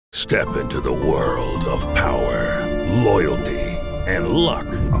Step into the world of power, loyalty, and luck.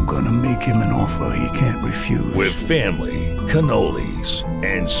 I'm gonna make him an offer he can't refuse. With family, cannolis,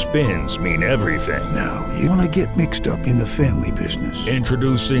 and spins mean everything. Now, you wanna get mixed up in the family business.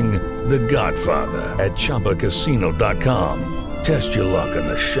 Introducing The Godfather at ChumbaCasino.com. Test your luck in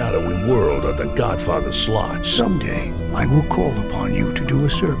the shadowy world of The Godfather slot. Someday, I will call upon you to do a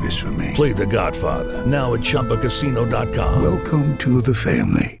service for me. Play The Godfather now at ChumbaCasino.com. Welcome to the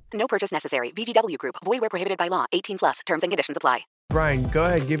family. No purchase necessary. VGW Group. Void where prohibited by law. 18 plus. Terms and conditions apply. Brian, go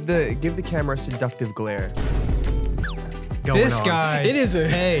ahead. Give the camera a seductive glare. This guy. It is a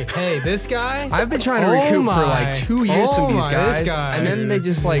hey, this guy. I've been trying to recoup for like 2 years from these guys, and then they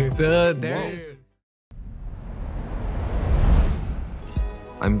just like there.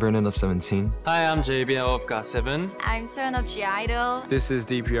 I'm Vernon of 17. Hi, I'm JBL of GOT7. I'm Seren of G-Idol. This is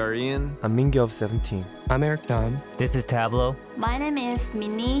DPR Ian. I'm Mingi of 17. I'm Eric Nam. This is Tableau. My name is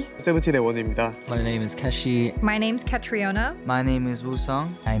Minnie. 세븐틴의 원우입니다. My name is Keshi. My name's Catriona. My name is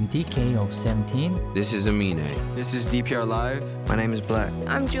Woo-sung. I'm DK of 17. This is Amine. This is DPR Live. My name is Black.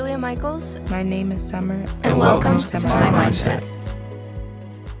 I'm Julia Michaels. My name is Summer. And welcome to My Mindset.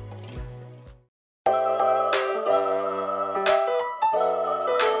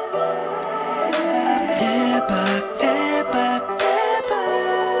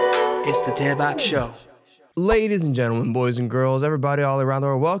 It's the DAEBAK Show. Ladies and gentlemen, boys and girls, everybody all around the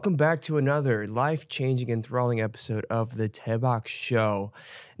world, welcome back to another life-changing, enthralling episode of the DAEBAK Show.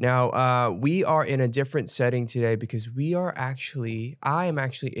 Now, we are in a different setting today because I am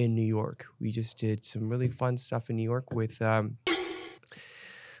actually in New York. We just did some really fun stuff in New York with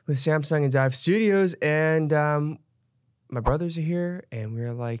Samsung and Dive Studios, and my brothers are here, and we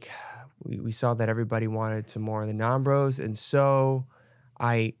were like, we saw that everybody wanted some more of the non-bros, and so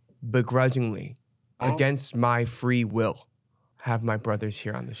I begrudgingly, against my free will, have my brothers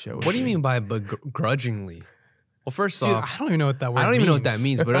here on the show. What do you mean by begrudgingly? Well, first Dude, off, I don't even know what that word means. I don't even know what that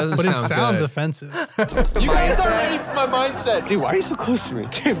means, but it doesn't but sound it sounds good. offensive. You guys are ready for my mindset. Dude, why are you so close to me?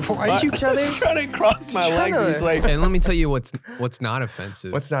 Dude, why are you trying to cross my legs? He's like, and let me tell you what's not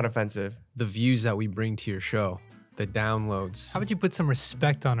offensive. What's not offensive? The views that we bring to your show. The downloads. How about you put some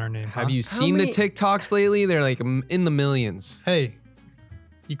respect on our name? Have you seen the TikToks lately? They're like in the millions. Hey,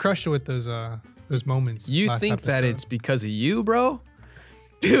 you crushed it with those moments. You think that it's because of you, bro?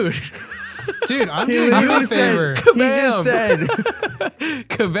 Dude, I'm doing you a favor. He just said,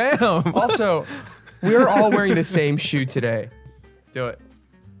 kabam. Also, we're all wearing the same shoe today. Do it.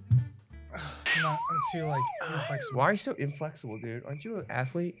 I'm too inflexible. Why are you so inflexible, dude? Aren't you an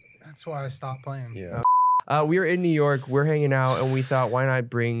athlete? That's why I stopped playing. Yeah. We were in New York, we're hanging out, and we thought, why not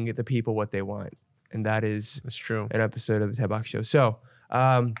bring the people what they want? And that's true. An episode of the DAEBAK Show. So,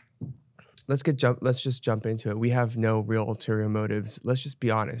 let's just jump into it. We have no real ulterior motives. Let's just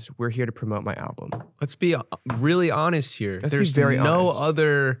be honest. We're here to promote my album. Let's be really honest here. There's no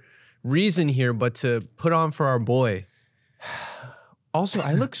other reason here but to put on for our boy. Also,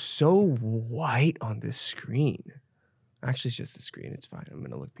 I look so white on this screen. Actually, it's just the screen. It's fine. I'm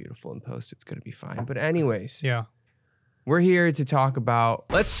going to look beautiful in post. It's going to be fine. But anyways. Yeah. We're here to talk about...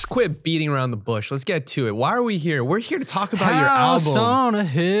 Let's quit beating around the bush. Let's get to it. Why are we here? We're here to talk about your House album. on a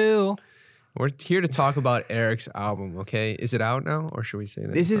hill. We're here to talk about Eric's album, okay? Is it out now, or should we say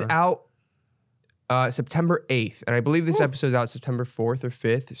that? This is out September 8th. And I believe this episode's out September 4th or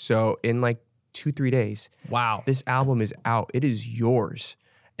 5th. So in like 2-3 days. Wow. This album is out. It is yours.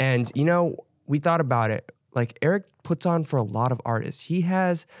 And, we thought about it. Like, Eric puts on for a lot of artists. He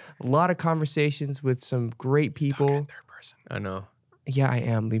has a lot of conversations with some great people. Third person. I know. Yeah, I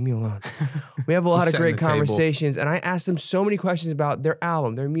am. Leave me alone. We have a lot of great conversations, and I asked them so many questions about their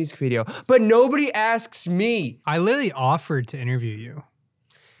album, their music video, but nobody asks me. I literally offered to interview you,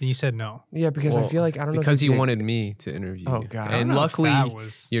 and you said no. Yeah, because I feel like, I don't know. Because you wanted me to interview you. Oh, God. And luckily,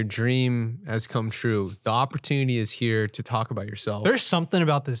 your dream has come true. The opportunity is here to talk about yourself. There's something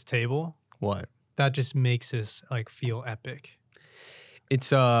about this table. What? That just makes this feel epic.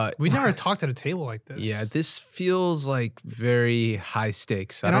 It's we never talked at a table like this. Yeah, this feels like very high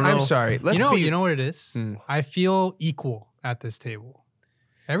stakes. I don't know. I'm sorry. You know what it is? I feel equal at this table.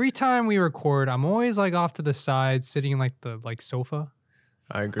 Every time we record, I'm always off to the side, sitting in the sofa.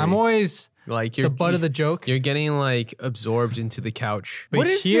 I agree. I'm always you're the butt of the joke. You're getting absorbed into the couch. But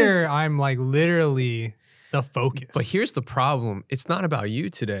here, I'm literally the focus. But here's the problem. It's not about you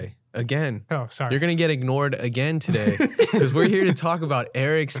today. Again. Oh, sorry. You're going to get ignored again today because we're here to talk about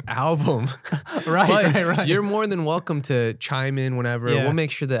Eric's album. Right. You're more than welcome to chime in whenever. Yeah. We'll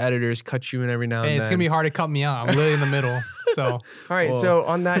make sure the editors cut you in every now and then. It's going to be hard to cut me out. I'm literally in the middle. So, all right. So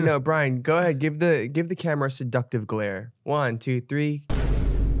on that note, Brian, go ahead. Give the camera a seductive glare. 1, 2, 3.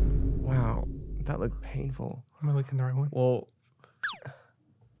 Wow, that looked painful. Am I looking the right one? Well,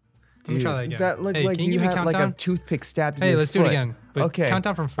 Let me try that again. That looked hey, like can you you give me had like a countdown? toothpick stabbed in Hey, your let's foot. do it again. But Okay. count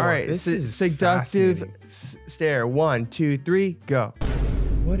down from 4. All right, This this is is seductive fascinating. stare. 1, 2, 3, go.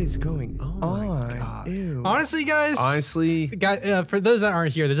 What is going on? my God. Ew. Honestly, guys. For those that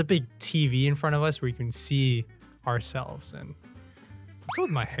aren't here, there's a big TV in front of us where you can see ourselves. And what's with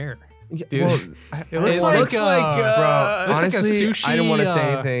my hair? Yeah, Dude, well, It looks like, bro, looks honestly, like a sushi, I didn't want to say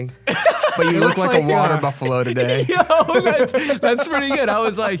anything. But you look like a water buffalo today. Yo, that's pretty good. I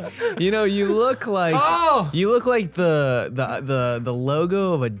was like, you look like the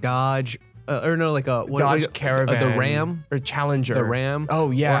logo of a Dodge, or no, like a Dodge Caravan, the Ram or Challenger. The Ram.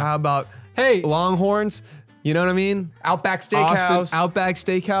 Oh yeah. Or how about Hey, Longhorns? You know what I mean? Outback Steakhouse. Austin, Outback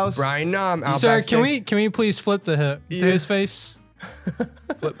Steakhouse. Brian Nom. Outback sir, Steak. can we please flip to his face?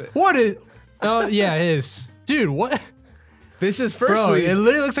 Flip it. What is? Oh yeah, it is. Dude, what? This is Bro, firstly. it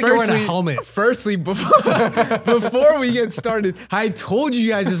literally looks like you're wearing a helmet. Firstly, before we get started, I told you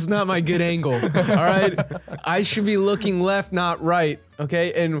guys this is not my good angle. All right, I should be looking left, not right.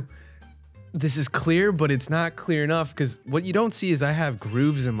 Okay, and this is clear, but it's not clear enough because what you don't see is I have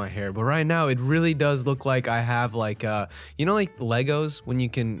grooves in my hair. But right now, it really does look like I have like like Legos when you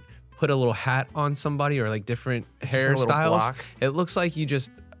can put a little hat on somebody or like different hairstyles. It looks like you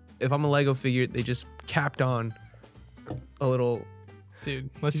just, if I'm a Lego figure, they just capped on a little. Dude,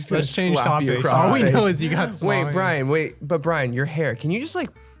 let's gonna change slap you topics. across All the we face. know is you got small hair. But Brian, your hair. Can you just like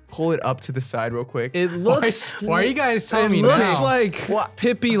pull it up to the side real quick? It looks. Why are you guys telling me It looks now? like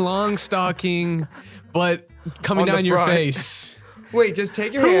Pippi Longstocking, but coming On the down your front. face. Wait, just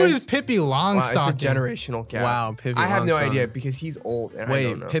take your Who hands. is Pippi Wow, it's a Longstocking? generational gap. Wow, Pippi I have no Longstocking. idea because he's old and I Wait,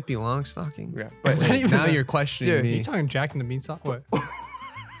 don't know. Pippi Longstocking? Yeah. Is that even Now a- you're questioning Dude, me. you talking Jack and the Beanstalk? What?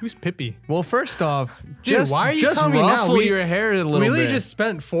 Who's Pippi? Well, first off, Dude, why are you just telling me now? ruffle We your hair a little We really bit. just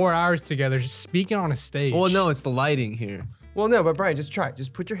spent 4 hours together just speaking on a stage. Well, no, it's the lighting here. Well, no, but Brian, just try it.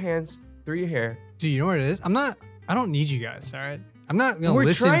 Just put your hands through your hair. Dude, you know what it is? I don't need you guys, all right? I'm not gonna We're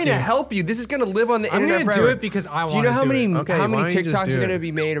listen trying to you. help you. This is gonna live on the I'm internet gonna forever. do it because I want Do you know how many Okay, how why many don't you just TikToks do are gonna it?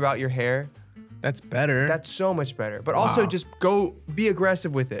 be made about your hair? That's better. That's so much better. But also Wow. just go be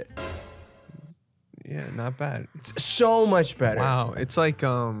aggressive with it. Yeah, not bad. It's so much better. Wow, it's like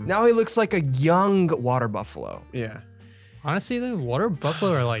Now he looks like a young water buffalo. yeah. Honestly, the water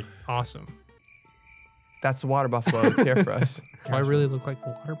buffalo are like awesome. That's the water buffalo. It's here for us. Do I really look like a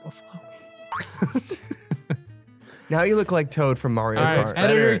water buffalo? Now you look like Toad from Mario All right, Kart.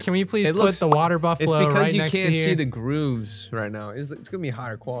 editor, can we please It put looks- the water buffalo It's because right you next can't to see here? the grooves right now. It's gonna be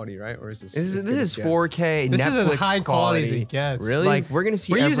higher quality, right? Or is this? This as is good this as is gets? 4K This Netflix is as high quality as it gets. Really? Like we're gonna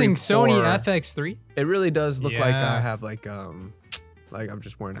see. We're every using Sony pore. FX3. It really does look like Yeah. I have like I'm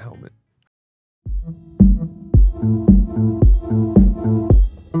just wearing a helmet.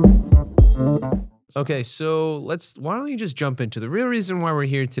 Okay, so why don't you just jump into the real reason why we're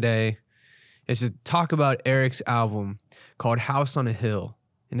here today is to talk about Eric's album called House on a Hill.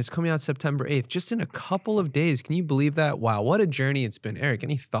 And it's coming out September 8th, just in a couple of days. Can you believe that? Wow, what a journey it's been. Eric,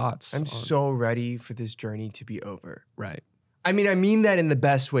 any thoughts? I'm so ready for this journey to be over. Right, I mean that in the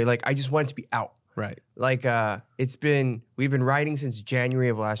best way. Like I just want it to be out. right. Like we've been writing since January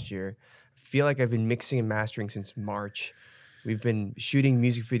of last year. I feel like I've been mixing and mastering since March. We've been shooting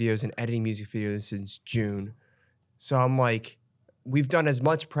music videos and editing music videos since June. So I'm like, we've done as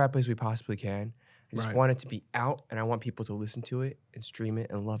much prep as we possibly can. I just Right. want it to be out and I want people to listen to it and stream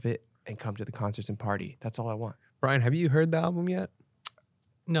it and love it and come to the concerts and party. That's all I want. Brian, have you heard the album yet?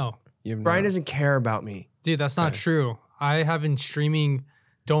 No, You have Brian not? doesn't care about me. dude, that's not Okay. true. I have been streaming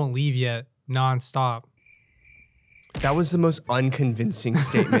Don't Leave Yet nonstop. That was the most unconvincing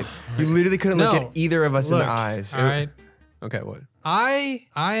statement. You literally couldn't look No. at either of us in Look, the eyes. All right. Okay, what? I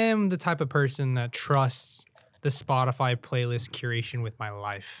am the type of person that trusts the Spotify playlist curation with my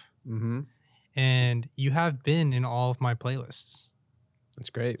life. Mm-hmm. And you have been in all of my playlists. That's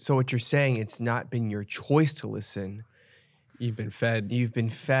great. So what you're saying, it's not been your choice to listen. You've been fed. You've been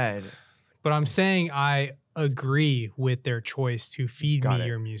fed. But I'm saying I agree with their choice to feed Got me it.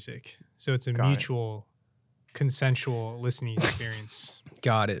 your music. So it's a Got it. mutual, consensual listening experience.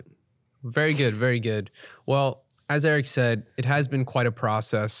 Got it. Very good. Very good. Well, as Eric said, it has been quite a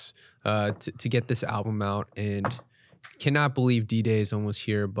process to get this album out, and cannot believe D-Day is almost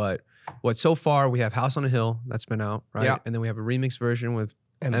here. But so far we have House on a Hill that's been out, right? Yeah. And then we have a remix version with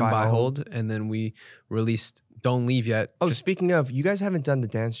And And By by Hold. Hold, and then we released Don't Leave Yet. Oh, speaking of, you guys haven't done the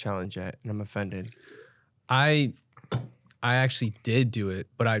dance challenge yet, and I'm offended. I actually did do it,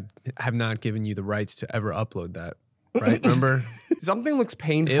 but I have not given you the rights to ever upload that. Right? Remember? Something looks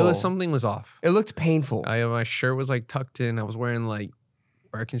painful. Something was off. It looked painful. My shirt was like tucked in. I was wearing like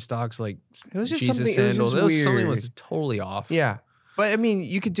Birkenstocks, like It was just Jesus something. It was sandals. just Something weird. was totally off. Yeah, but I mean,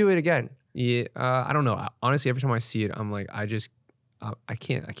 you could do it again. Yeah, I don't know. Honestly, every time I see it, I'm like, I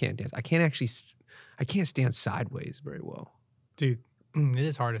can't dance. I can't stand sideways very well. Dude, it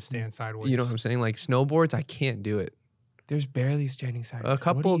is hard to stand sideways. You know what I'm saying? Like snowboards, I can't do it. There's barely standing sideways. A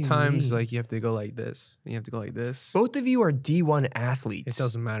couple What do you times, mean? like you have to go like this. And you have to go like this. Both of you are D1 athletes. It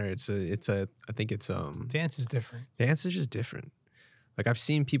doesn't matter. I think it's Dance is different. Dance is just different. Like I've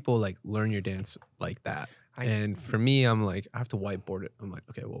seen people like learn your dance like that. And for me, I'm like, I have to whiteboard it. I'm like,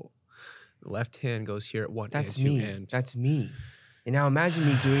 okay, well, the left hand goes here at one That's and two me. hands. That's me. And now imagine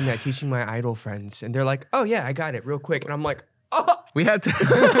me doing that, teaching my idol friends, and they're like, "Oh yeah, I got it real quick," and I'm like, "Oh." We had to.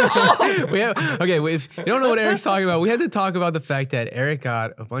 If you don't know what Eric's talking about, we had to talk about the fact that Eric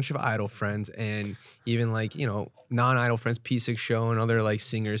got a bunch of idol friends and even like, you know, non-idol friends, P6 Show and other like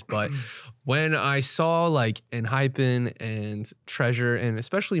singers. But when I saw like Enhypen and Treasure and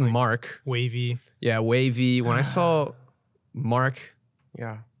especially like Mark. Wavy. Yeah, Wavy. When I saw Mark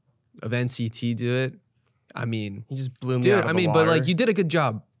of NCT do it, I mean. He just blew me dude, out of the but water. like you did a good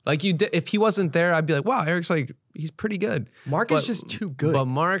job. Like you did, if he wasn't there, I'd be like, wow, Eric's like, he's pretty good. Mark is just too good. But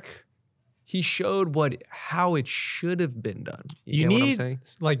Mark, he showed how it should have been done. You get what I'm need saying?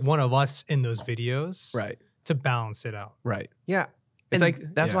 like one of us in those videos, right, to balance it out. Right. Yeah. It's And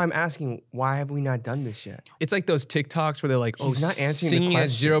like that's why I'm asking, why have we not done this yet? It's like those TikToks where they're like, He's not answering the singing at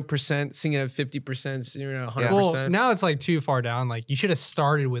question. 0%, singing at 50%, singing at 100%. Well, now it's like too far down. Like you should have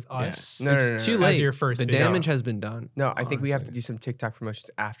started with us. No, it's too late. As your first the video. damage has been done. No, I think we have to honestly. do some TikTok promotions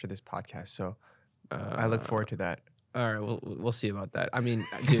after this podcast. So I look forward to that. All right, we'll see about that. I mean,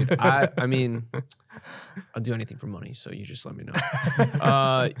 dude, I mean, I'll do anything for money. So you just let me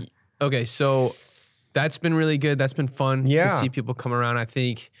know. Okay, so that's been really good. That's been fun to see people come around. I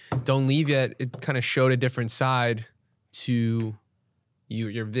think Don't Leave Yet, it kind of showed a different side to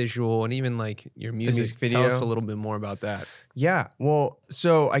your visual and even like your music video. Tell us a little bit more about that. Yeah. Well,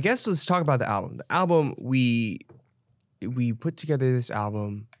 so I guess let's talk about the album. The album, we put together this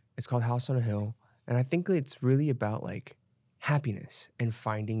album. It's called House on a Hill. And I think it's really about like happiness and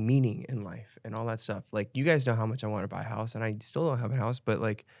finding meaning in life and all that stuff. Like you guys know how much I want to buy a house and I still don't have a house, but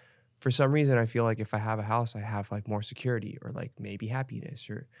like for some reason I feel like if I have a house, I have like more security or like maybe happiness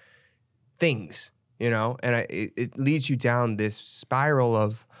or things, you know? And it leads you down this spiral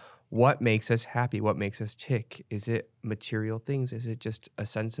of what makes us happy, what makes us tick. Is it material things? Is it just a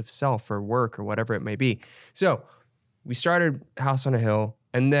sense of self or work or whatever it may be? So we started House on a Hill,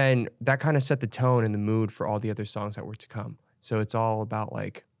 and then that kind of set the tone and the mood for all the other songs that were to come. So it's all about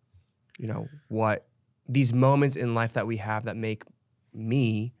like, you know, what these moments in life that we have that make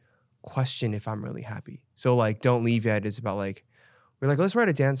me question if I'm really happy. So like Don't Leave Yet is about like, we're like, let's write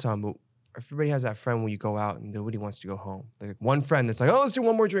a dance song, but everybody has that friend when you go out and nobody wants to go home. Like one friend that's like, oh, let's do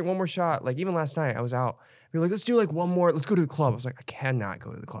one more drink, one more shot. Like even last night I was out. We were like, let's do like one more, let's go to the club. I was like, I cannot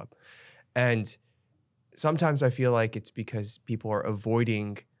go to the club. And sometimes I feel like it's because people are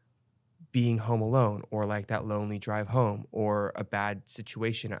avoiding being home alone or like that lonely drive home or a bad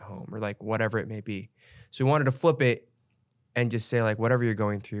situation at home or like whatever it may be. So we wanted to flip it and just say like, whatever you're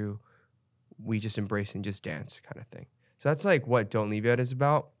going through, we just embrace and just dance kind of thing. So that's like what Don't Leave Yet is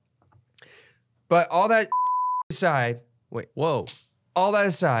about. But all that aside, all that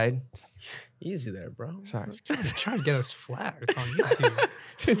aside. Easy there, bro. Sorry. Trying to get us flat. It's on YouTube.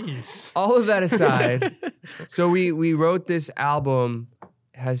 Jeez. All of that aside, so we wrote this album,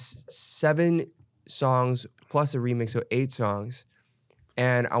 has 7 songs plus a remix, so 8 songs.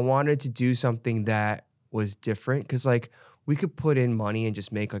 And I wanted to do something that was different because like we could put in money and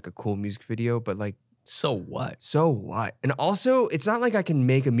just make like a cool music video, but like so what? So what? And also, it's not like I can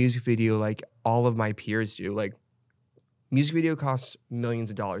make a music video like all of my peers do. Like music video costs millions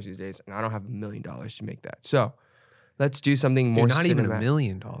of dollars these days, and I don't have $1 million to make that. So let's do something more. Dude, not even $1 cinematic.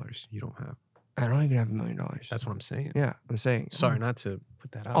 million you don't have. I don't even have $1 million. That's what I'm saying. Yeah, I'm saying. Sorry, not to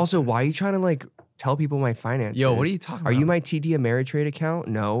put that out. Also, why are you trying to like tell people my finances? Yo, what are you talking Are you about? my TD Ameritrade account?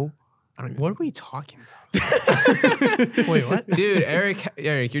 No. I don't even What are we talking about? Wait, what? Dude,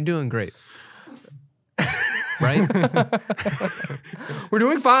 Eric, you're doing great. Right? We're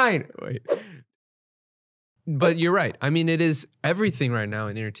doing fine. Wait. But you're right. I mean, it is everything right now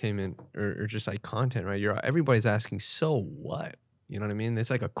in entertainment or just like content, right? Everybody's asking, so what? You know what I mean?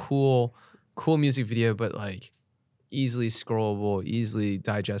 It's like a cool music video, but like easily scrollable, easily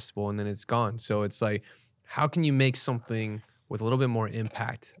digestible, and then it's gone. So it's like, how can you make something with a little bit more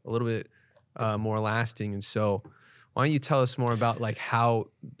impact, a little bit more lasting? And so why don't you tell us more about like how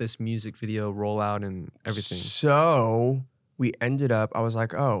this music video rollout and everything? So we ended up, I was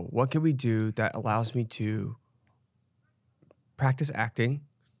like, oh, what can we do that allows me to practice acting,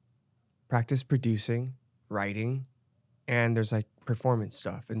 practice producing, writing, and there's like performance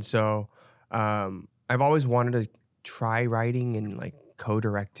stuff. And so I've always wanted to try writing and like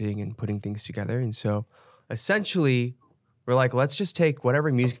co-directing and putting things together. And so essentially we're like, let's just take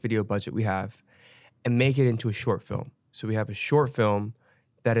whatever music video budget we have and make it into a short film. So we have a short film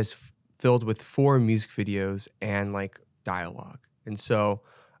that is filled with 4 music videos and like dialogue. And so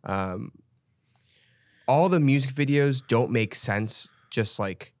all the music videos don't make sense just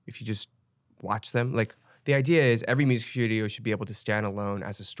like if you just watch them. Like the idea is every music video should be able to stand alone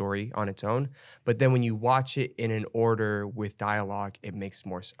as a story on its own. But then when you watch it in an order with dialogue, it makes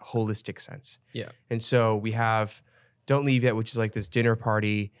more holistic sense. Yeah. And so we have Don't Leave Yet, which is like this dinner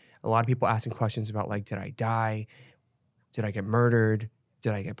party. A lot of people asking questions about like, did I die? Did I get murdered?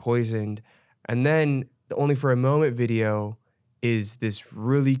 Did I get poisoned? And then the Only for a Moment video is this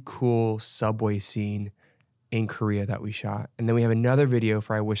really cool subway scene in Korea that we shot. And then we have another video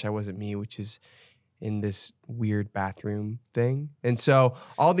for I Wish I Wasn't Me, which is in this weird bathroom thing. And so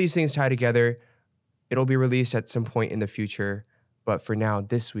all these things tie together. It'll be released at some point in the future. But for now,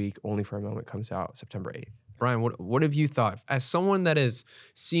 this week, Only for a Moment comes out September 8th. Brian, what have you thought? As someone that has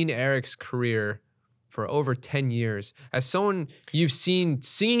seen Eric's career for over 10 years, as someone you've seen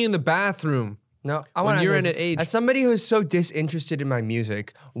singing in the bathroom. No, I when want you're to in an age. As somebody who's so disinterested in my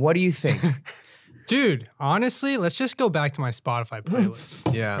music, what do you think? Dude, honestly, let's just go back to my Spotify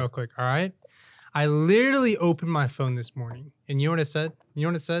playlist. Yeah. Real quick, all right? I literally opened my phone this morning, and you know what it said? You know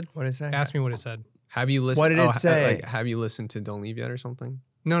what it said? What did it say? Ask me what it said. Have you listened? What did it say? Like, have you listened to Don't Leave Yet or something?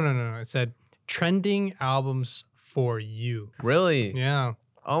 No. It said trending albums for you. Really? Yeah.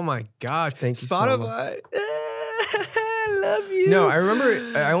 Oh my gosh. Thank you so Spotify. I love you. No, I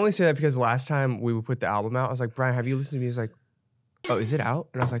remember, I only say that because last time we would put the album out, I was like, Brian, have you listened to me? He was like, oh, is it out?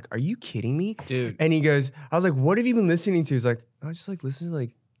 And I was like, are you kidding me? Dude. And he goes, I was like, what have you been listening to? He's like, I just like listen to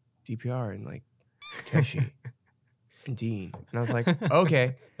like DPR and like Keshi and Dean. And I was like,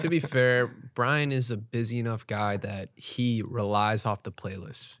 okay. To be fair, Brian is a busy enough guy that he relies off the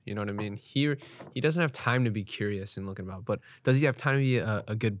playlist. You know what I mean? He doesn't have time to be curious and looking about. But does he have time to be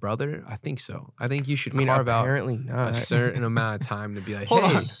a good brother? I think so. I think you should carve out apparently not. a certain amount of time to be like, Hold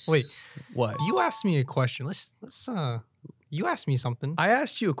hey, on. Wait. what? You asked me a question. Let's you asked me something. I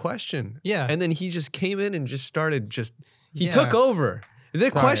asked you a question. Yeah. And then he just came in and just started he Yeah. took over. The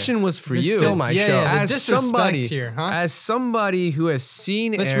question was for This is you. still my show. Yeah, the As disrespect somebody here, huh? as somebody who has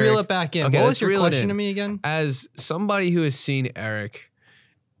seen Let's Eric, reel it back in. Okay, What let's was your reel it question in. to me again? As somebody who has seen Eric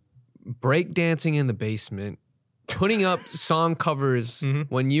breakdancing in the basement, putting up song covers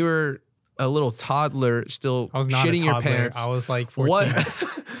when you were a little toddler, still I was not shitting a your toddler. pants. I was like 14.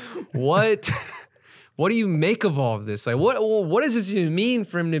 What do you make of all of this? Like, what does this even mean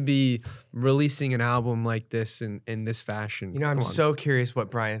for him to be releasing an album like this in this fashion? You know, I'm Come on. so curious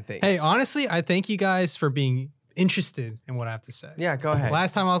what Brian thinks. Hey, honestly, I thank you guys for being interested in what I have to say. Yeah, go ahead.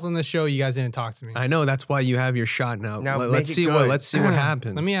 Last time I was on the show, you guys didn't talk to me. I know that's why you have your shot now. Now Let's make it see good. let's see what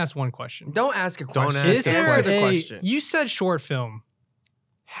happens. Let me ask one question. Don't ask a question. Don't Is ask there Answer the a, question. you said short film.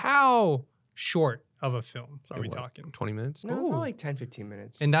 How short of a film are we What, talking? 20 minutes? No, probably like 10, 15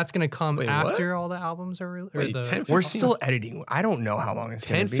 minutes. And that's going to come Wait, after all the albums are released? Wait, 10, We're 15? still editing. I don't know how long it's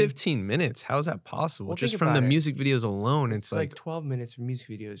going 10, to be. 15 minutes. How is that possible? Well, Just think from the about it. music videos alone, It's it's like 12 minutes for music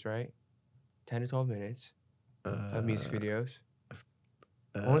videos, right? 10 to 12 minutes of music videos.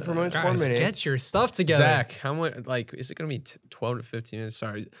 Only for Guys, 4 minutes. get your stuff together. Zach, how much? Like, is it gonna be 12 to 15 minutes?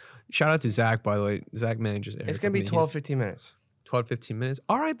 Sorry, shout out to Zach, by the way. Zach manages Eric. It's going to be with me. 12, He's 15 minutes. 12, 15 minutes.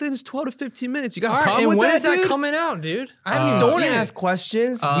 All right, then it's 12 to 15 minutes. You got All a right, problem and with when is that dude? coming out, dude? I haven't even Don't seen ask it.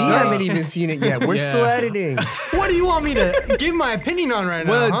 questions. We haven't even seen it yet. We're still editing. What do you want me to give my opinion on right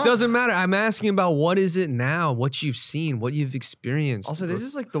Well, now? it doesn't matter. I'm asking about what is it now, what you've seen, what you've experienced. Also, this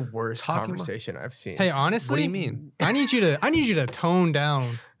is like the worst Talking about- conversation I've seen. Hey, honestly, What do you mean? I need you to tone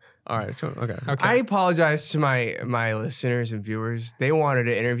down. All right, okay. Okay. I apologize to my listeners and viewers. They wanted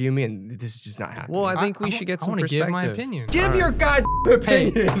to interview me, and this is just not happening. Well, I think we should get I some want to give perspective. my opinion. Give your goddamn Hey,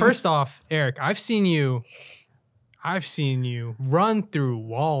 opinion. first off, Eric, I've seen you run through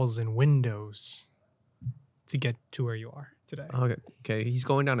walls and windows to get to where you are today. Okay. He's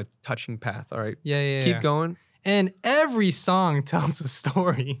going down a touching path. All right. Yeah. Keep going. And every song tells a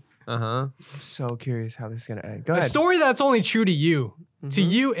story. Uh-huh. I'm so curious how this is gonna end. Go A ahead. story that's only true to you. To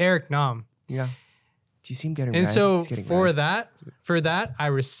you, Eric Nam. Yeah. Do you see him getting And red? so He's getting for red. that, I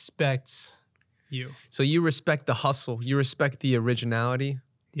respect you. So you respect the hustle. You respect the originality.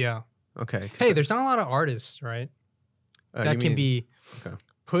 Yeah. Okay. 'cause Hey, there's not a lot of artists, right? you That can mean- be Okay.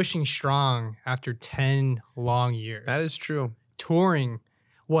 pushing strong after 10 long years. That is true. touring,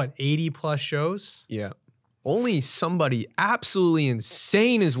 what, 80 plus shows? Yeah. Only somebody absolutely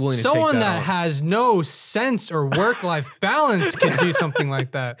insane is willing to take Someone that that on. has no sense or work-life balance can do something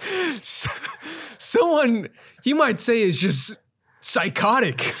like that. Someone you might say is just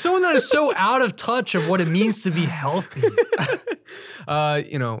psychotic. Someone that is so out of touch of what it means to be healthy. But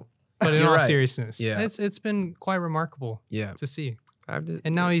in all seriousness, yeah, it's been quite remarkable. Yeah. To see.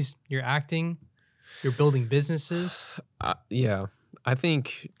 And now you're acting, you're building businesses. Yeah. I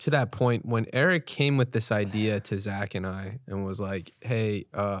think to that point, when Eric came with this idea to Zach and I and was like, hey,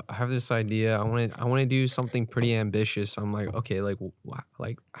 I have this idea. I want to do something pretty ambitious. I'm like, okay, like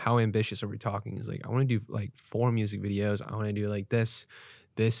how ambitious are we talking? He's like, I want to do like 4 music videos. I want to do like this.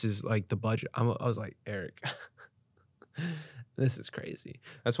 This is like the budget. I was like, Eric, this is crazy.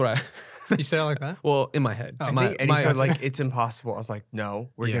 That's what You said it like that? Well, in my head. I think Eddie said like it's impossible. I was like, no,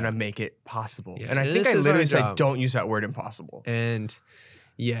 we're gonna make it possible. Yeah. And I think I literally said, don't use that word impossible. And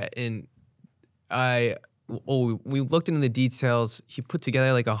we looked into the details. He put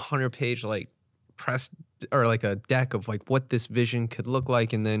together like 100-page like press or like a deck of like what this vision could look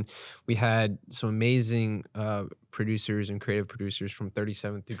like. And then we had some amazing producers and creative producers from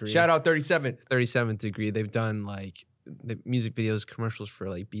 37th Degree. Shout out 37th Degree. They've done like the music videos, commercials for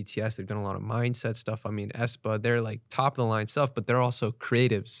like BTS. They've done a lot of mindset stuff. I mean, aespa, they're like top of the line stuff, but they're also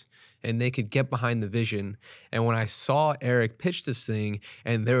creatives and they could get behind the vision. And when I saw Eric pitch this thing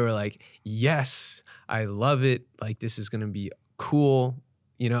and they were like, yes, I love it. Like, this is going to be cool.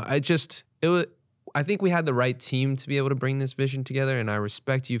 I think we had the right team to be able to bring this vision together. And I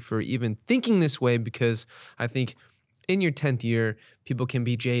respect you for even thinking this way, because I think in your 10th year, people can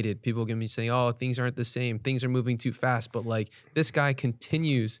be jaded. People can be saying, oh, things aren't the same. Things are moving too fast. But like, this guy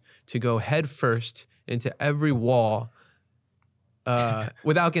continues to go head first into every wall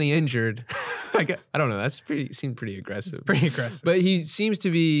without getting injured. I don't know. Seemed pretty aggressive. It's pretty aggressive. But he seems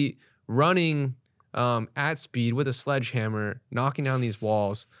to be running at speed with a sledgehammer, knocking down these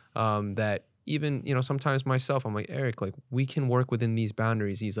walls that even, sometimes myself, I'm like, Eric, like, we can work within these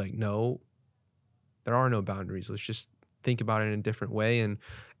boundaries. He's like, no, there are no boundaries. Let's just think about it in a different way. And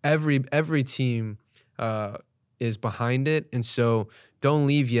every team is behind it. And so Don't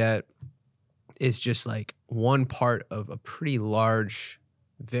Leave Yet is just like one part of a pretty large,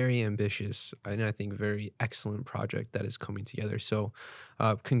 very ambitious, and I think very excellent project that is coming together. So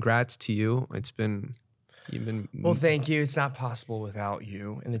congrats to you. Well, thank you. It's not possible without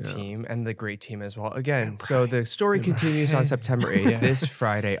you and the team and the great team as well. Again, so the story continues on September 8th, this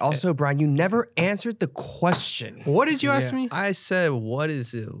Friday. Also, Brian, you never answered the question. What did you ask me? I said, what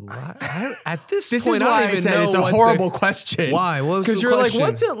is it like? At this This point, is I why don't I even said know it's a what horrible question. Why? What was the Because you're question? like,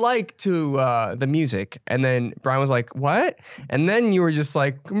 what's it like to the music? And then Brian was like, what? And then you were just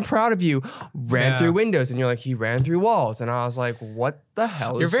like, I'm proud of you. Ran through windows. And you're like, he ran through walls. And I was like, what the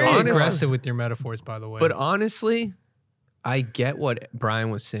hell You're is very going on? aggressive with your metaphors, by the way. But honestly, I get what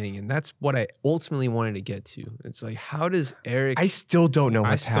Brian was saying, and that's what I ultimately wanted to get to. It's like, how does Eric... I still don't know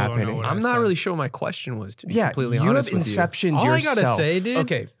what's happening. I'm not really sure what my question was, to be completely honest with you. You have inceptioned All yourself. I gotta say, dude,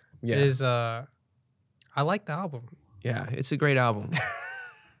 okay, is I like the album. Yeah, it's a great album.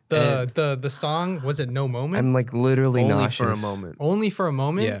 The song, was it No Moment? I'm like literally Only nauseous. for a moment. Only for a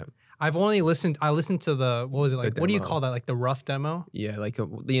moment? Yeah. I listened to the, what was it like? What do you call that? Like the rough demo? Yeah, like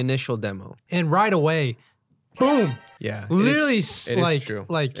the initial demo. And right away, boom. Yeah. Literally it's like true.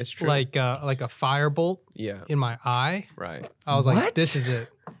 like It's true. like a firebolt in my eye. Right. I was like, this is it.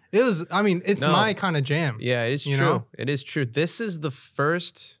 It was, I mean, it's my kind of jam. Yeah, it is true. know? It is true. This is the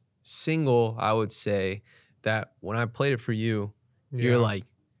first single, I would say, that when I played it for you, you're like,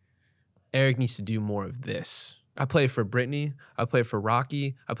 Eric needs to do more of this. I played for Britney. I played for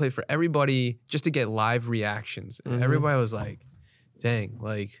Rocky. I played for everybody just to get live reactions. And everybody was like, dang,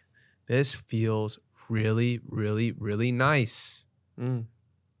 like, this feels really, really, really nice.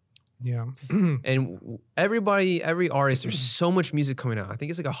 Yeah. And every artist, there's so much music coming out. I think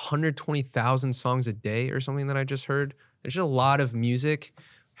it's like 120,000 songs a day or something that I just heard. There's just a lot of music.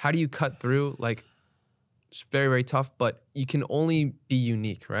 How do you cut through? Like, it's very, very tough, but you can only be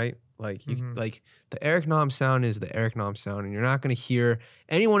unique, right? Like, like the Eric Nam sound is the Eric Nam sound, and you're not going to hear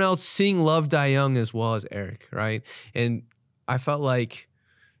anyone else sing Love Die Young as well as Eric, right? And I felt like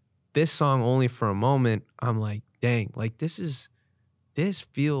this song, Only for a Moment, I'm like, dang, like this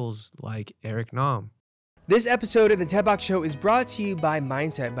feels like Eric Nam. This episode of the DAEBAK Show is brought to you by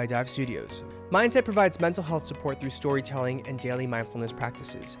Mindset by Dive Studios. Mindset provides mental health support through storytelling and daily mindfulness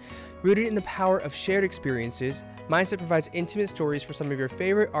practices. Rooted in the power of shared experiences, Mindset provides intimate stories for some of your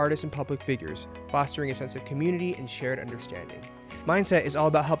favorite artists and public figures, fostering a sense of community and shared understanding. Mindset is all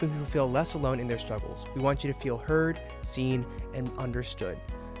about helping people feel less alone in their struggles. We want you to feel heard, seen, and understood.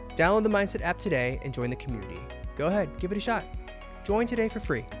 Download the Mindset app today and join the community. Go ahead, give it a shot. Join today for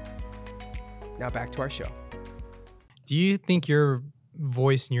free. Now back to our show. Do you think your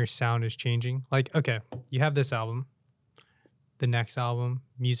voice and your sound is changing? Like, okay, you have this album, the next album,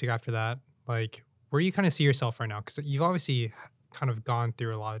 music after that. Like, where do you kind of see yourself right now? Because you've obviously kind of gone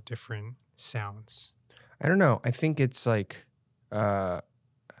through a lot of different sounds. I don't know. I think it's like,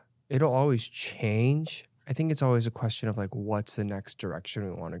 it'll always change. I think it's always a question of like, what's the next direction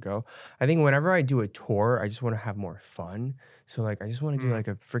we want to go? I think whenever I do a tour, I just want to have more fun. So like, I just want to do like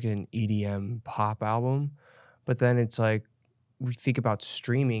a freaking EDM pop album. But then it's like, we think about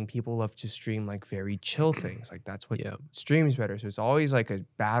streaming, people love to stream like very chill things. Like that's what streams better. So it's always like a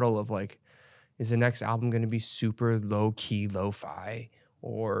battle of like, is the next album going to be super low key, lo-fi?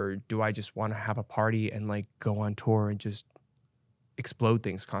 Or do I just want to have a party and like go on tour and just explode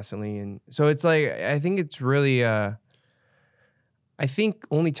things constantly? And so it's like, I think it's really, I think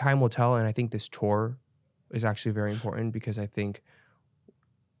only time will tell. And I think this tour is actually very important because I think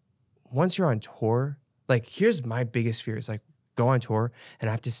once you're on tour, like here's my biggest fear is like go on tour and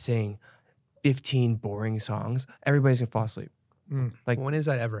I have to sing 15 boring songs. Everybody's gonna fall asleep. Like when does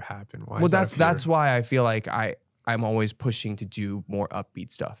that ever happen? Why well, that's why I feel like I'm always pushing to do more upbeat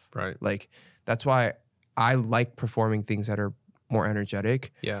stuff. Right. Like that's why I like performing things that are more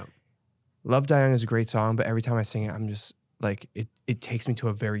energetic. Yeah. Love Die Young is a great song, but every time I sing it, I'm just like it takes me to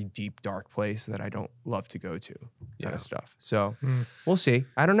a very deep, dark place that I don't love to go to, kind of stuff. So we'll see.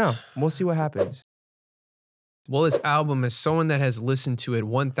 I don't know. We'll see what happens. Well, this album, as someone that has listened to it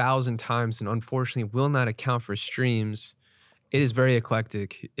 1,000 times and unfortunately will not account for streams, it is very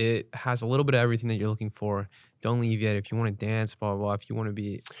eclectic. It has a little bit of everything that you're looking for. Don't Leave Yet. If you want to dance, blah, blah, blah. If you want to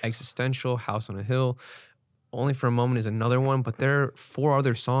be existential, House on a Hill. Only for a Moment is another one, but there are 4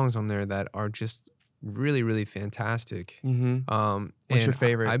 other songs on there that are just really, really fantastic. What's your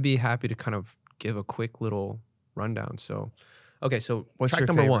favorite? I'd be happy to kind of give a quick little rundown. So, okay, so what's track your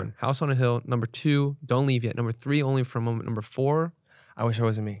number favorite? 1, House on a Hill. Number 2, Don't Leave Yet. Number 3, Only for a Moment. Number 4, I Wish I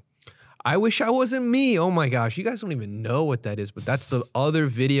Wasn't Me. I Wish I Wasn't Me. Oh my gosh, you guys don't even know what that is, but that's the other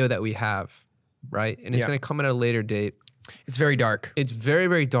video that we have, right? And it's going to come at a later date. It's very dark. It's very,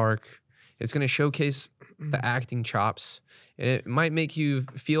 very dark. It's going to showcase the acting chops. And it might make you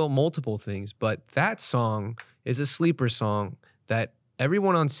feel multiple things, but that song is a sleeper song that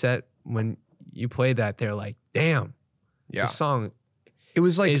everyone on set, when you play that, they're like, damn, this song. It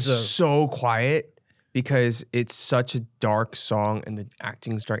was like so quiet because it's such a dark song and the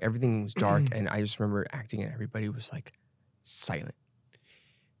acting's dark. Everything was dark. And I just remember acting and everybody was like silent.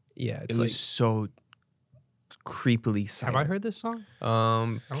 Yeah. It was so creepily silent. Have I heard this song?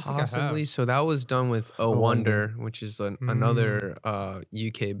 Possibly. So that was done with Oh Wonder, which is another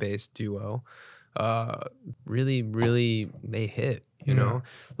UK based duo. Really, really, they hit. You know,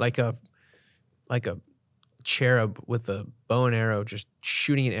 like a cherub with a bow and arrow, just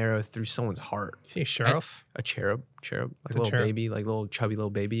shooting an arrow through someone's heart. See, sheriff? A cherub, like It's a little cherub. baby, like little chubby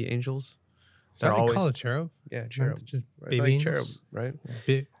little baby angels. Is that what you call a cherub? Yeah, cherub. Just Right? baby Like cherub, angels? right?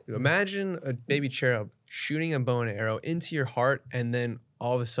 Bi- Imagine a baby cherub shooting a bow and arrow into your heart and then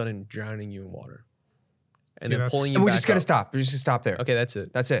all of a sudden drowning you in water. And Dude, then pulling you And we're back just gonna up. stop. We're just gonna stop there. Okay, that's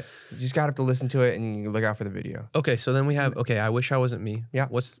it. That's it. You just gotta have to listen to it and you look out for the video. Okay, so then we have, I Wish I Wasn't Me. Yeah.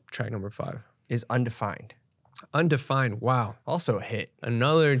 What's track number 5? Is Undefined. Undefined. Wow. Also a hit.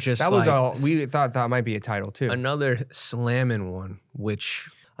 Another just That was all we thought that might be a title too. Another slamming one, which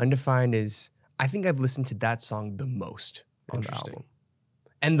Undefined is, I think I've listened to that song the most on the Interesting. album.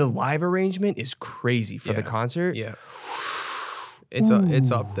 And the live arrangement is crazy for the concert. Yeah.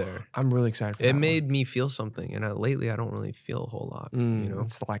 It's up there. I'm really excited for that. It made me feel something, and lately I don't really feel a whole lot. You know,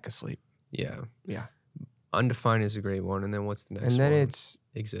 It's like asleep. yeah. Yeah. Undefined is a great one, and then what's the next And then one? it's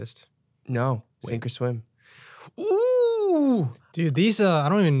Exist. no, Sink or Swim. Ooh, Dude, these I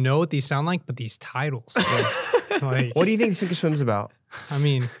don't even know what these sound like, but these titles. Like, What do you think Sink or Swim's about? I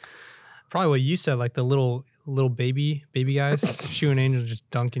mean, probably what you said, like the little baby guys shooting angels just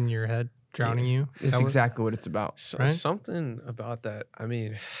dunking your head, drowning you. Is It's that what- exactly what it's about. Right? Something about that. I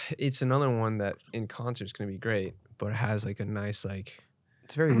mean, it's another one that in concert is going to be great, but it has like a nice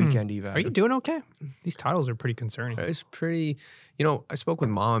It's very weekend-y vibe. Are you doing okay? These titles are pretty concerning. It's pretty, I spoke with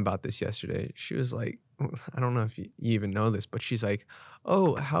mom about this yesterday. She was like, I don't know if you even know this, but she's like,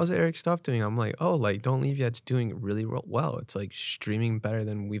 oh, how's Eric's stuff doing? I'm like, oh, like Don't Leave Yet. It's doing really well. It's like streaming better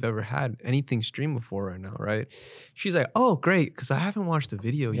than we've ever had anything streamed before right now, right? She's like, oh, great, because I haven't watched the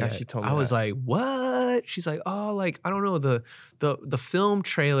video Yeah, yet. she told me I was that. like, what? She's like, oh, like, I don't know, the film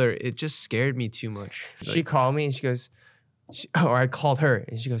trailer, it just scared me too much. She called me and she goes, or I called her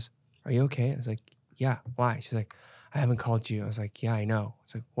and she goes, are you okay? I was like, yeah, why? She's like, I haven't called you. I was like, yeah, I know.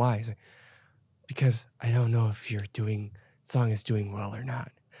 It's like, why? He's like, because I don't know if song is doing well or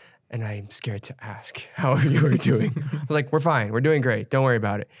not. And I'm scared to ask how you are doing. I was like, we're fine. We're doing great. Don't worry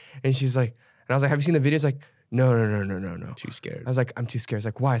about it. And she's like, and I was like, have you seen the videos? Like, no. Too scared. I was like, I'm too scared. I was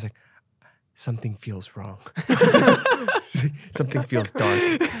like, why? I was like, something feels wrong. Something feels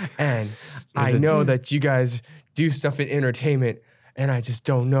dark. And I know that you guys do stuff in entertainment, and I just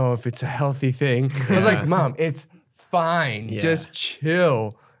don't know if it's a healthy thing. I was like, Mom, it's fine. Yeah. Just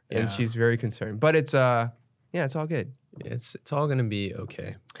chill. Yeah. And she's very concerned. But it's it's all good. It's all gonna be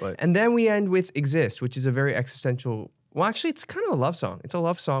okay. But And then we end with Exist, which is a very existential. Well, actually, it's kind of a love song. It's a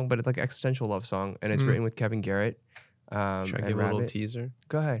love song, but it's like an existential love song, and it's written with Kevin Garrett. should I and give a little Rabbit. teaser?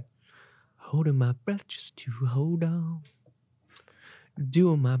 Go ahead. Holding my breath just to hold on.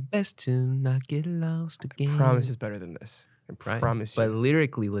 Doing my best to not get lost again. Promise is better than this. I Right? promise you. But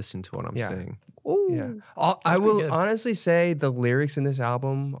lyrically, listen to what I'm Yeah. saying. Yeah. I pretty will good. honestly say the lyrics in this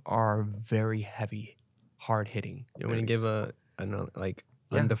album are very heavy, hard hitting. You want me to give a like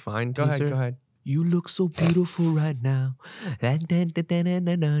Yeah. undefined Go teaser? ahead. Go ahead. You look so beautiful right now. I don't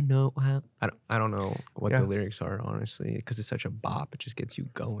know what Yeah. the lyrics are, honestly, because it's such a bop. It just gets you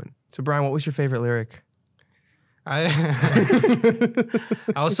going. So Brian, what was your favorite lyric? I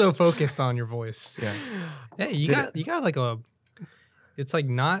was so focused on your voice. Yeah. Yeah, you got like it's like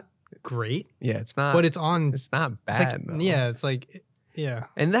not great, Yeah, it's not. but it's on. It's not It's like, bad. though. yeah, it's like yeah.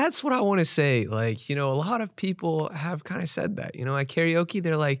 And that's what I want to say. Like, a lot of people have kind of said that. At karaoke,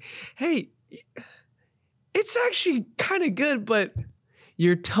 they're like, hey, it's actually kind of good, but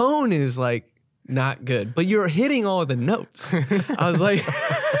your tone is like not good, but you're hitting all the notes. I was like,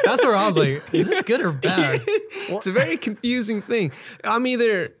 That's where I was like, is this good or bad? it's a very confusing thing. I'm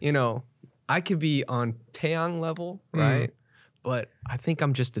either, I could be on Taeyang level, right? But I think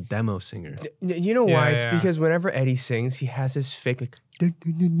I'm just a demo singer. You know why? Yeah, It's yeah. because whenever Eddie sings, he has this fake like.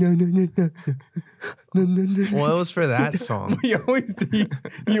 Well, it was for that song.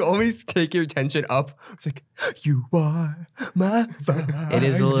 you always take your attention up. It's like you are my fire. It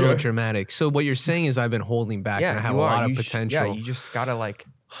is a little dramatic. So what you're saying is I've been holding back and I have a you are. lot of You potential. yeah, you just gotta like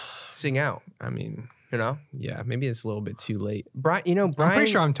sing out. I mean, Yeah, maybe it's a little bit too late. Brian. I'm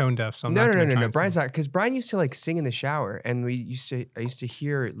pretty sure I'm tone deaf, so I'm not gonna try No. and Brian's sing. not because Brian used to like sing in the shower, and I used to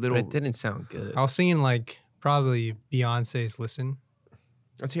hear little. But it didn't sound good. I was singing like probably Beyonce's "Listen."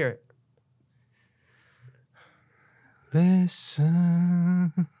 Let's hear it.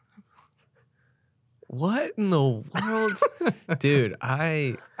 Listen. What in the world? Dude,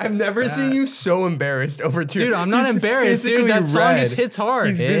 I've never seen you so embarrassed over two. Dude, I'm not embarrassed, dude. That song just hits hard.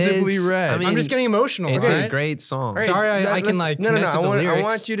 He's visibly It's- red. I mean, I'm just getting emotional. It's right? a great song. All right, Sorry, I can let's- like no. connect with the I lyrics.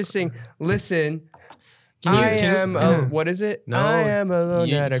 want you to sing. Listen, Can you- I can you- am. What is it? No, I am alone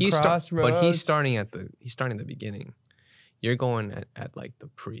at a crossroads. But he's starting at the beginning. You're going at like the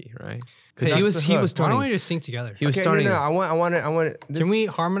pre, right? Because Hey, he that's was the hook. he was Why don't starting. we just sing together? He was Okay, starting. No, I want it. Can we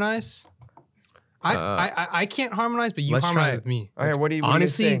harmonize? I can't harmonize, but you let's try harmonize it. with me. All right, what do you? What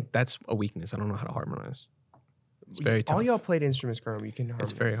Honestly, are you gonna sing? that's a weakness. I don't know how to harmonize. It's very tough. All y'all played instruments growing up. You can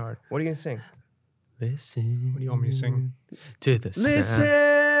harmonize. It's very hard. What are you gonna sing? Listen. What do you want me to sing? To the sound.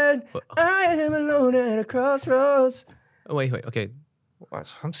 Listen, I am alone at a crossroads. Oh, wait. Okay.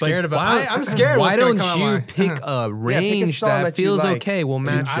 Watch. I'm scared about. why- I'm scared. Why what's gonna don't come out you my- pick a range song that that you feels like. okay? We'll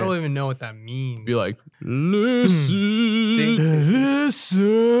match I it. don't even know what that means. Be like, listen. See? listen.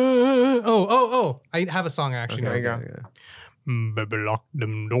 Oh. I have a song I actually There you know. go. Baby, lock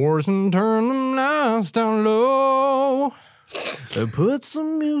them doors and turn them lights down low. Put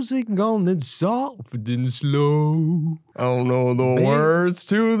some music on that's soft and slow. I don't know the words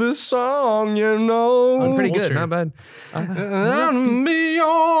to this song, you know. I'm pretty Culture. good, not bad. I'll be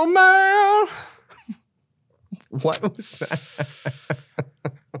your man. What was that?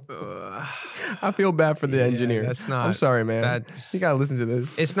 I feel bad for the engineer. that's not- I'm sorry, man. that- you gotta listen to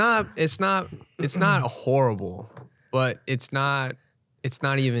this. It's not horrible, but it's not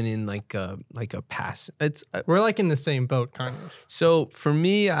even in like a pass. It's We're like in the same boat, kind of. so for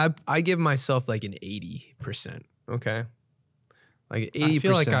me, I give myself like an 80%. Okay, like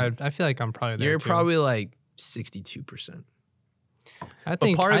 80%. I feel like I'm probably there. You're too. probably like 62%. I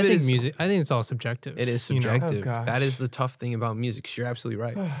think part of it is- music. I think it's all subjective. It is you know? subjective. gosh. That is the tough thing about music. So you're absolutely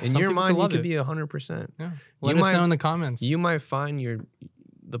right. In Some your people mind, you love could it. be 100%. Yeah. Let You us might- know in the comments. You might find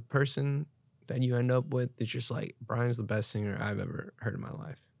the person that you end up with is just like, Brian's the best singer I've ever heard in my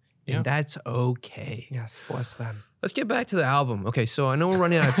life. Yeah. And that's okay. Yes, bless them. Let's get back to the album. Okay, so I know we're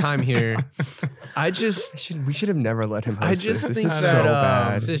running out of time here. We should have never let him host I just this. think This is that, so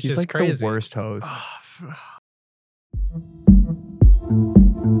bad. this is He's just like crazy. the worst host.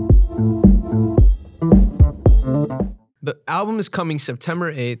 The album is coming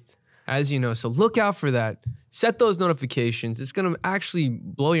September 8th, as you know. So look out for that. Set those notifications. It's going to actually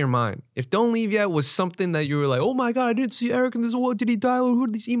blow your mind. If Don't Leave Yet was something that you were like, oh my God, I didn't see Eric in this. What did he die? Who are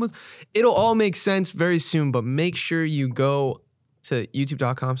these emos? It'll all make sense very soon, but make sure you go to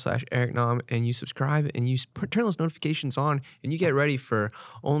youtube.com/EricNam and you subscribe and you turn those notifications on and you get ready for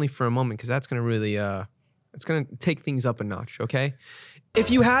Only for a Moment, because that's going to really, it's going to take things up a notch, okay?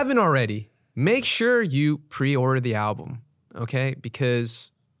 If you haven't already, make sure you pre-order the album, okay?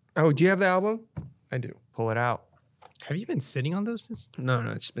 Because... Oh, do you have the album? I do. Pull it out. Have you been sitting on those? No,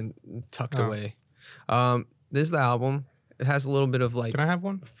 it's been tucked away. This is the album. It has a little bit of like... Can I have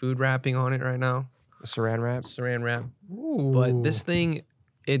one? Food wrapping on it right now. A saran wrap? Saran wrap. Ooh. But this thing,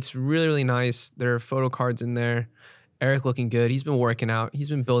 it's really, really nice. There are photo cards in there. Eric looking good. He's been working out. He's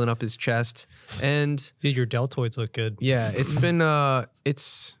been building up his chest. And dude, your deltoids look good. Yeah, it's been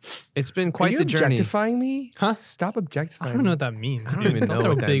it's been quite the journey. Are you objectifying me? Huh? Stop objectifying. I don't know what that means. I don't even know throw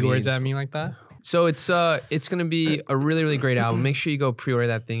what that big words means. at me like that. So it's gonna be a really, really great album. Make sure you go pre-order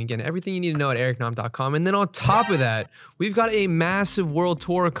that thing. Again, everything you need to know at ericnam.com. And then on top of that, we've got a massive world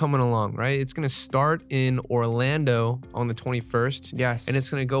tour coming along, right? It's gonna start in Orlando on the 21st. Yes. And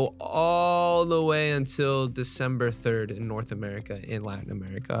it's gonna go all the way until December 3rd in North America, in Latin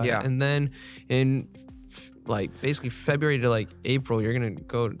America. Yeah. And then in basically February to like April, you're gonna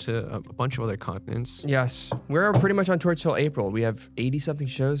go to a bunch of other continents. Yes. We're pretty much on tour till April. We have 80-something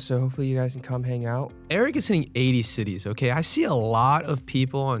shows, so hopefully you guys can come hang out. Eric is hitting 80 cities, okay? I see a lot of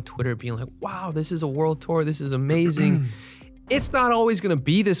people on Twitter being like, wow, this is a world tour. This is amazing. It's not always gonna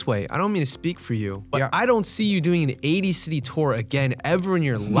be this way. I don't mean to speak for you, but I don't see you doing an 80-city tour again ever in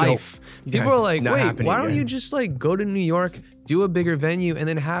your life. Nope. People Yes, are like, not wait, happening why don't again. you just like go to New York, do a bigger venue, and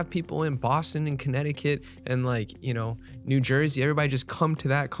then have people in Boston and Connecticut and like, you know, New Jersey, everybody just come to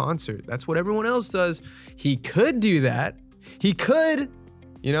that concert. That's what everyone else does. He could do that. He could,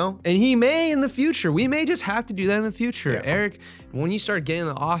 you know, and he may in the future. We may just have to do that in the future. Yeah. Eric, when you start getting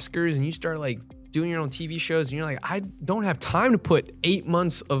the Oscars and you start like doing your own TV shows and you're like, I don't have time to put 8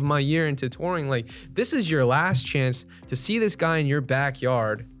 months of my year into touring. Like, this is your last chance to see this guy in your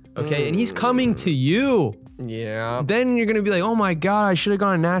backyard, okay? And he's coming to you. Yeah. Then you're gonna be like, oh my God, I should have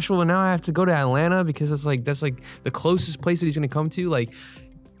gone to Nashville, but now I have to go to Atlanta because that's like the closest place that he's gonna come to. Like,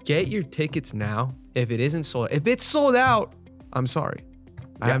 get your tickets now. If it isn't sold, if it's sold out, I'm sorry.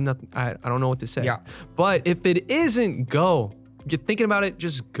 I have nothing. I don't know what to say. Yeah. But if it isn't, go. If you're thinking about it,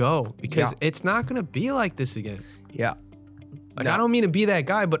 just go, because it's not gonna be like this again. Yeah. Like, I don't mean to be that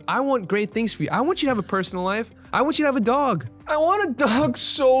guy, but I want great things for you. I want you to have a personal life. I want you to have a dog. I want a dog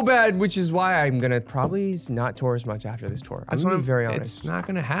so bad, which is why I'm gonna probably not tour as much after this tour. I'm gonna be very honest. It's not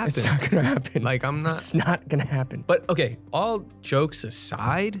gonna happen. It's not gonna happen. Like, I'm not. It's not gonna happen. But okay, all jokes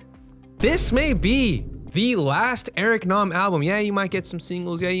aside, this may be the last Eric Nam album. Yeah, you might get some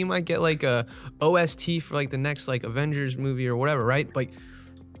singles. Yeah, you might get like a OST for like the next like Avengers movie or whatever, right? Like,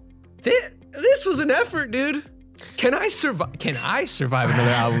 this was an effort, dude. Can I survive? Can I survive another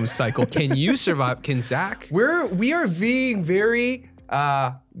album cycle? Can you survive? Can Zach? We are being very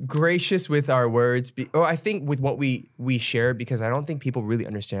gracious with our words. I think with what we share, because I don't think people really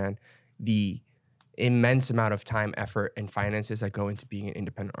understand the immense amount of time, effort, and finances that go into being an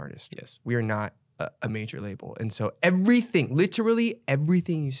independent artist. Yes. We are not a major label. And so everything, literally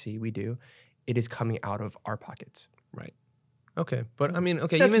everything you see we do, it is coming out of our pockets. Right. Okay. But I mean,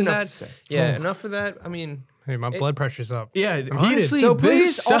 okay, That's even enough that. to say. Yeah, enough for that. I mean, hey, my blood pressure's up. Yeah, I'm honestly, heated. So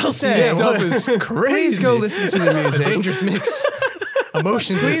please, this I'll just Celsius say, stuff is crazy. Please go listen to the music. Dangerous mix.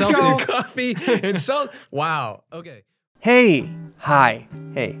 Emotions and Please go. Celsius. Coffee and salt. Wow. Okay. Hey, hi,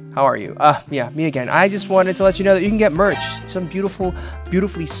 hey, how are you? Yeah, me again. I just wanted to let you know that you can get merch, some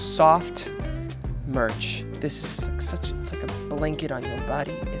beautifully soft merch. This is like it's like a blanket on your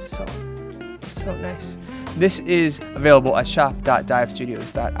body. It's so nice. This is available at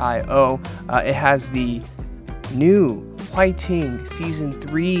shop.divestudios.io. It has the new Whiting Season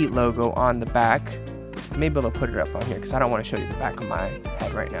 3 logo on the back. Maybe I'll put it up on here because I don't want to show you the back of my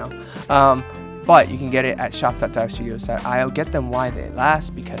head right now. But you can get it at shop.divestudios.io. Get them while they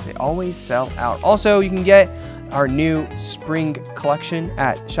last because they always sell out. Also, you can get our new spring collection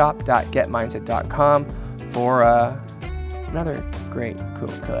at shop.getmindset.com for another great, cool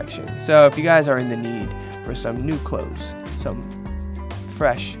collection. So if you guys are in the need for some new clothes, some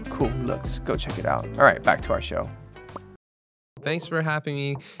fresh, cool looks, go check it out. All right, back to our show. Thanks for having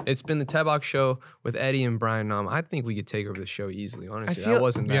me. It's been the DAEBAK show with Eddie and Brian Nam. I think we could take over the show easily, honestly. That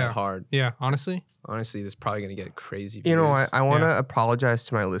wasn't that hard. Yeah, honestly. Honestly, this is probably going to get crazy. You know, views. I want to apologize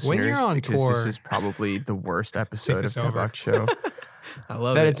to my listeners When you're on because tour, this is probably the worst episode of it's over. DAEBAK show. I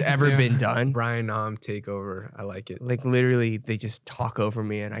love that it. it's ever been done. Brian Nam takeover. I like it. Like literally, they just talk over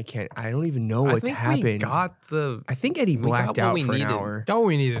me, and I don't even know what happened. We got I think Eddie blacked out for an hour. Got what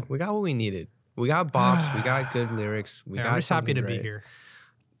we needed. We got what we needed. We got bops. We got good lyrics. I'm just happy to be here.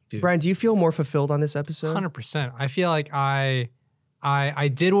 Dude. Brian, do you feel more fulfilled on this episode? 100%. I feel like I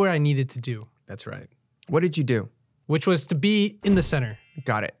did what I needed to do. That's right. What did you do? Which was to be in the center.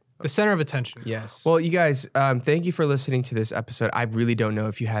 Got it. The center of attention. Yes. Well, you guys, thank you for listening to this episode. I really don't know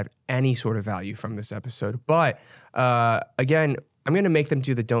if you had any sort of value from this episode. But again, I'm going to make them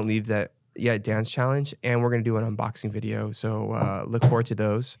do the Don't Leave That Yet dance challenge, and we're going to do an unboxing video. So look forward to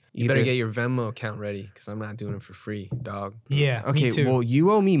those. You better get your Venmo account ready because I'm not doing it for free, dog. Yeah. Okay. Me too. Well,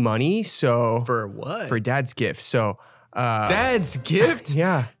 you owe me money. So for what? For Dad's gift. So Dad's gift?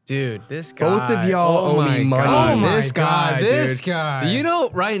 Yeah. Dude, this guy. Both of y'all owe me money. This guy. This guy. You know,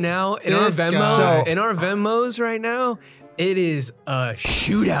 right now in our Venmos right now, it is a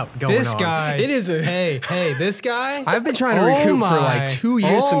shootout going on. This guy. It is a hey, this guy. I've been trying to recoup for like 2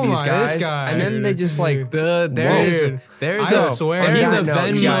 years from these guys, and then they just like there's I swear he's a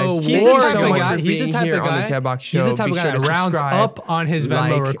Venmo war. He's the type of guy on the TEBAK show. He's the type of guy that rounds up on his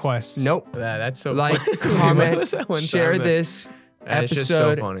Venmo requests. Nope. That's so like, comment, share this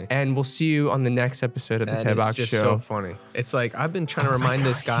episode, so and we'll see you on the next episode of the TEBAK show. It's just so funny. It's like I've been trying to remind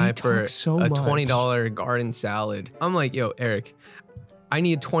this guy for a $20 garden salad. I'm like, yo, Eric, I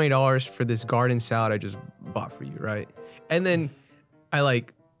need $20 for this garden salad I just bought for you, right? And then I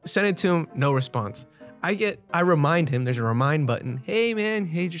like send it to him, no response. I remind him. There's a remind button. Hey man,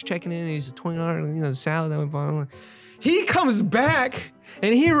 hey, just checking in. He's a $20, salad that we bought. He comes back.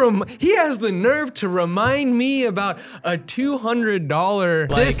 And he has the nerve to remind me about a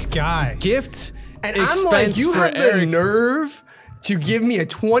 $200 this guy gift and expense I'm like, you for have Eric. the nerve to give me a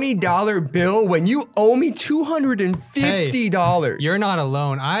 $20 bill when you owe me $250. Hey, you're not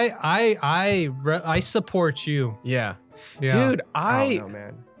alone. I support you. Yeah. Dude, I don't know,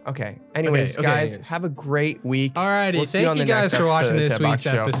 man. Okay. Anyways, guys, have a great week. Alrighty, we'll thank you guys for watching this week's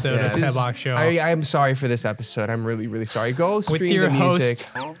episode of the TEBAK Show. I am sorry for this episode. I'm really, really sorry. Go stream with your the music.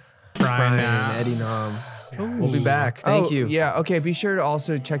 Host, Brian and Eddie Nam. We'll be back. Thank you. Yeah. Okay. Be sure to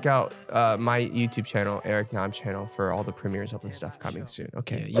also check out my YouTube channel, Eric Nam channel, for all the premieres of the stuff coming soon.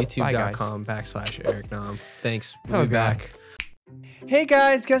 Okay. Yeah, YouTube.com/Eric Nam. Thanks. We'll be back. Hey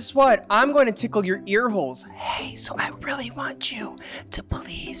guys, guess what? I'm going to tickle your ear holes. Hey, so I really want you to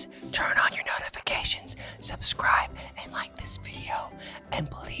please turn on your notifications, subscribe, and like this video.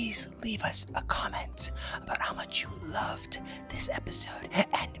 And please leave us a comment about how much you loved this episode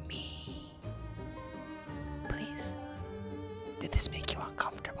and me. Please. Did this make you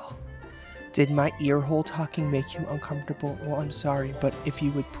uncomfortable? Did my ear hole talking make you uncomfortable? Well, I'm sorry, but if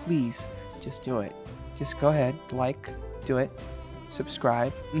you would please just do it. Just go ahead, do it.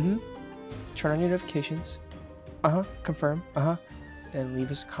 Subscribe, turn on your notifications, confirm, and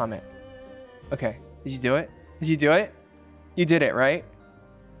leave us a comment. Okay, did you do it? Did you do it? You did it, right?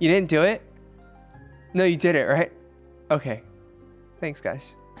 You didn't do it? No, you did it, right? Okay, thanks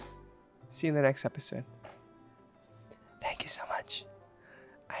guys. See you in the next episode. Thank you so much.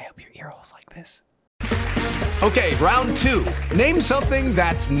 I hope your ear holes like this. Okay, round 2. Name something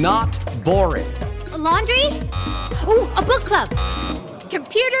that's not boring. A laundry? Ooh, a book club.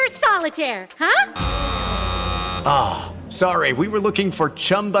 Computer solitaire, huh? Ah, sorry, we were looking for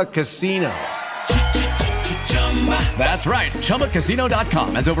Chumba Casino. That's right,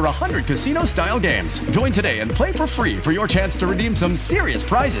 ChumbaCasino.com has over 100 casino-style games. Join today and play for free for your chance to redeem some serious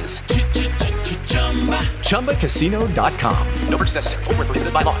prizes. ChumbaCasino.com. No purchase necessary. Void where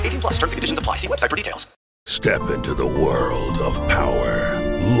prohibited by law. 18+ terms and conditions apply. See website for details. Step into the world of power,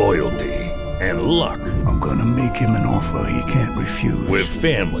 loyalty, and luck. I'm gonna make him an offer he can't refuse. With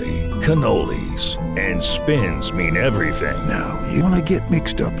family, cannolis, and spins mean everything. Now, you wanna get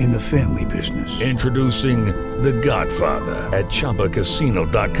mixed up in the family business. Introducing The Godfather at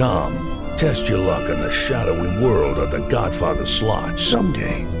ChumbaCasino.com. Test your luck in the shadowy world of The Godfather slot.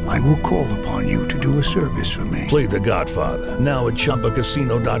 Someday, I will call upon you to do a service for me. Play The Godfather now at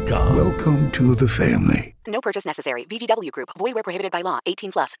ChumbaCasino.com. Welcome to the family. No purchase necessary. VGW Group. Void where prohibited by law.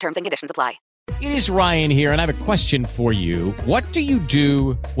 18+. Terms and conditions apply. It is Ryan here, and I have a question for you. What do you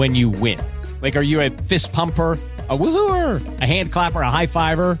do when you win? Like, are you a fist pumper, a woohooer, a hand clapper, a high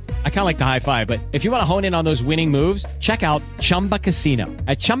fiver? I kind of like the high five, but if you want to hone in on those winning moves, check out Chumba Casino.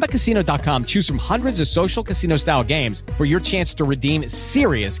 At ChumbaCasino.com, choose from hundreds of social casino-style games for your chance to redeem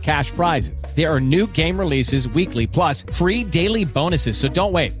serious cash prizes. There are new game releases weekly, plus free daily bonuses, so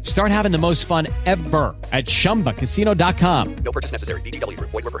don't wait. Start having the most fun ever at ChumbaCasino.com. No purchase necessary. VGW Group.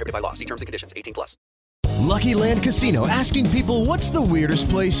 Void where prohibited by law. See terms and conditions. 18+. Lucky Land Casino, asking people, what's the weirdest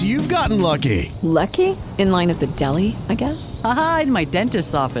place you've gotten lucky? Lucky? In line at the deli, I guess? Aha, in my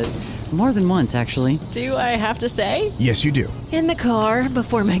dentist's office. More than once, actually. Do I have to say? Yes, you do. In the car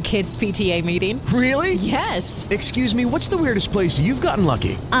before my kids' PTA meeting. Really? Yes. Excuse me, what's the weirdest place you've gotten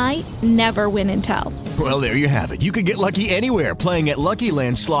lucky? I never win and tell. Well, there you have it. You can get lucky anywhere, playing at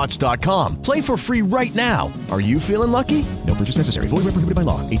LuckyLandSlots.com. Play for free right now. Are you feeling lucky? No purchase necessary. Void where prohibited by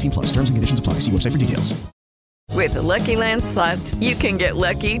law. 18 plus. Terms and conditions apply. See website for details. With the Lucky Land Slots, you can get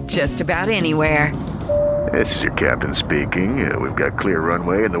lucky just about anywhere. This is your captain speaking. We've got clear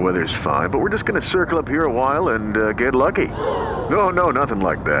runway and the weather's fine, but we're just going to circle up here a while and get lucky. No, nothing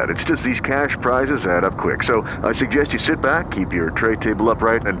like that. It's just these cash prizes add up quick. So I suggest you sit back, keep your tray table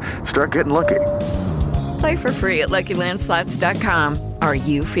upright, and start getting lucky. Play for free at LuckyLandSlots.com. Are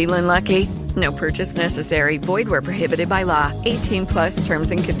you feeling lucky? No purchase necessary. Void where prohibited by law. 18 plus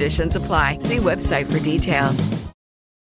terms and conditions apply. See website for details.